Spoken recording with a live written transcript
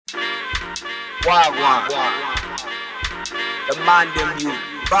Wagwan. The man them you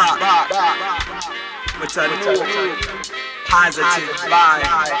back with a new positive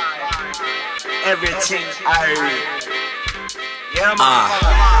vibe. Everything yeah,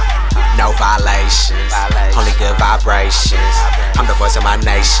 no violations, only good vibrations. I'm the voice of my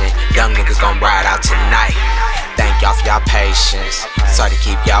nation. Young niggas gon' ride out tonight. Thank y'all for y'all patience. Sorry to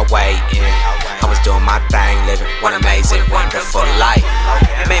keep y'all waiting. I was doing my thing, living one amazing, wonderful life.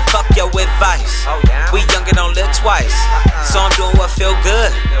 Man, fuck your advice. We young and don't live twice, so I'm doing what feel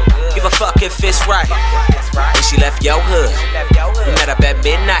good. Give a fuck if it's right. When she left your hood, we met up at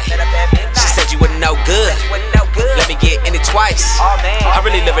midnight. She said you wouldn't know good. Let me get in it twice. I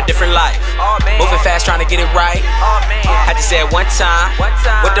really live a different life. Moving fast, trying to get it right. Had to say it one time.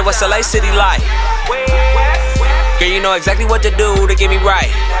 What the West LA city like? Girl, you know exactly what to do to get me right.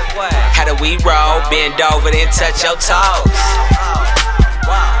 How do we roll? Bend over, then touch your toes.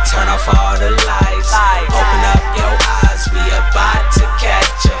 Turn off all the lights. Open up your eyes. We about to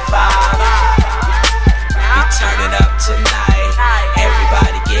catch a vibe. We turn it up tonight.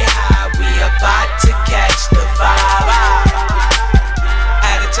 Everybody get high. We about to catch the vibe.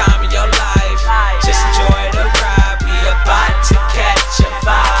 At a time in your life, just enjoy the ride. We about to catch a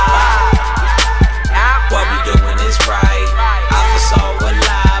vibe. What we doing is right. I feel so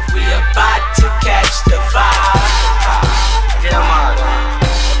alive. We about to catch the vibe. yeah, man. The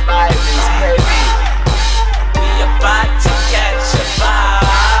vibe is heavy. We about to catch a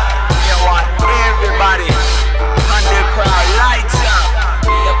vibe. You want everybody on the crowd lights up.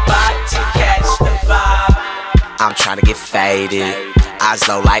 We about to catch the vibe. I'm trying to get faded, eyes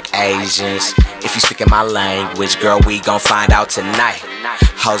low like Asians. If you speak in my language, girl, we gon' find out tonight.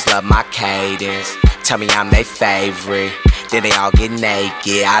 Hoes love my cadence, tell me I'm their favorite. Then they all get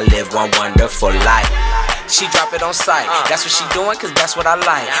naked, I live one wonderful life. She drop it on sight, that's what she doing, cause that's what I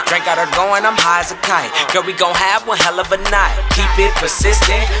like. Drink got her going, I'm high as a kite. Girl, we gon' have one hell of a night. Keep it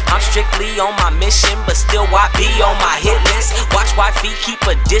persistent, I'm strictly on my mission, but still I be on my hit list. Watch wifey keep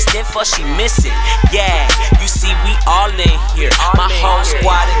a distance, for she miss it. Yeah, you see we all in here. My whole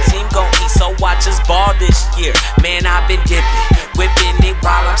squad and team gon' eat, so watch us ball this year. Man, I've been dipping, whipping it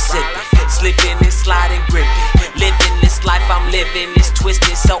while I'm sipping, slipping and sliding, gripping. Living this life I'm living is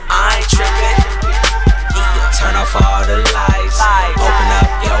twisted, so I ain't tripping. Turn off all the lights. Open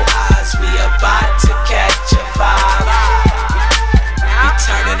up your eyes. We about to catch a vibe. We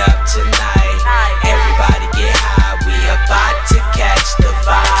turn it up tonight. Everybody get high. We about to catch the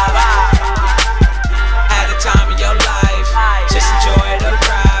vibe. At a time in your life, just enjoy the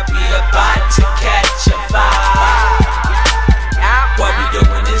ride. We about to catch a vibe. What we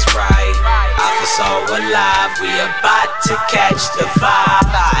doing is right. I feel so alive. We about to catch the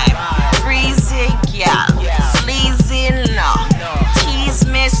vibe. Freezing, yeah. Sleazy, no. Tease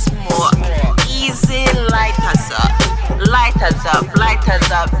me smoke. Easy, light us up. Light us up, light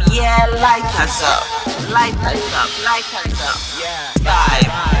us up. Yeah, light us up. Light us up, light us up. Vibe.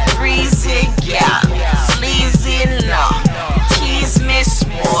 Freezing, yeah. Sleazy, no. Tease me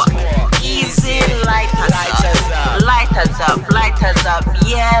smoke. Easy, light us up. Light us up, light us up.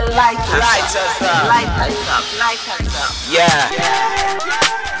 Yeah, light us up. Light us up, light us up.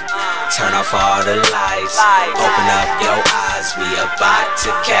 Yeah. Turn off all the lights. Open up your eyes. We about to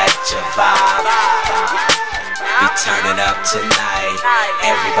catch a vibe. We turn it up tonight.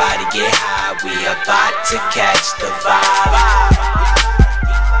 Everybody get high. We about to catch the vibe.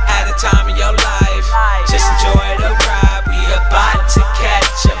 At a time in your life, just enjoy the ride. We about to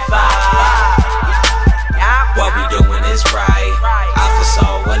catch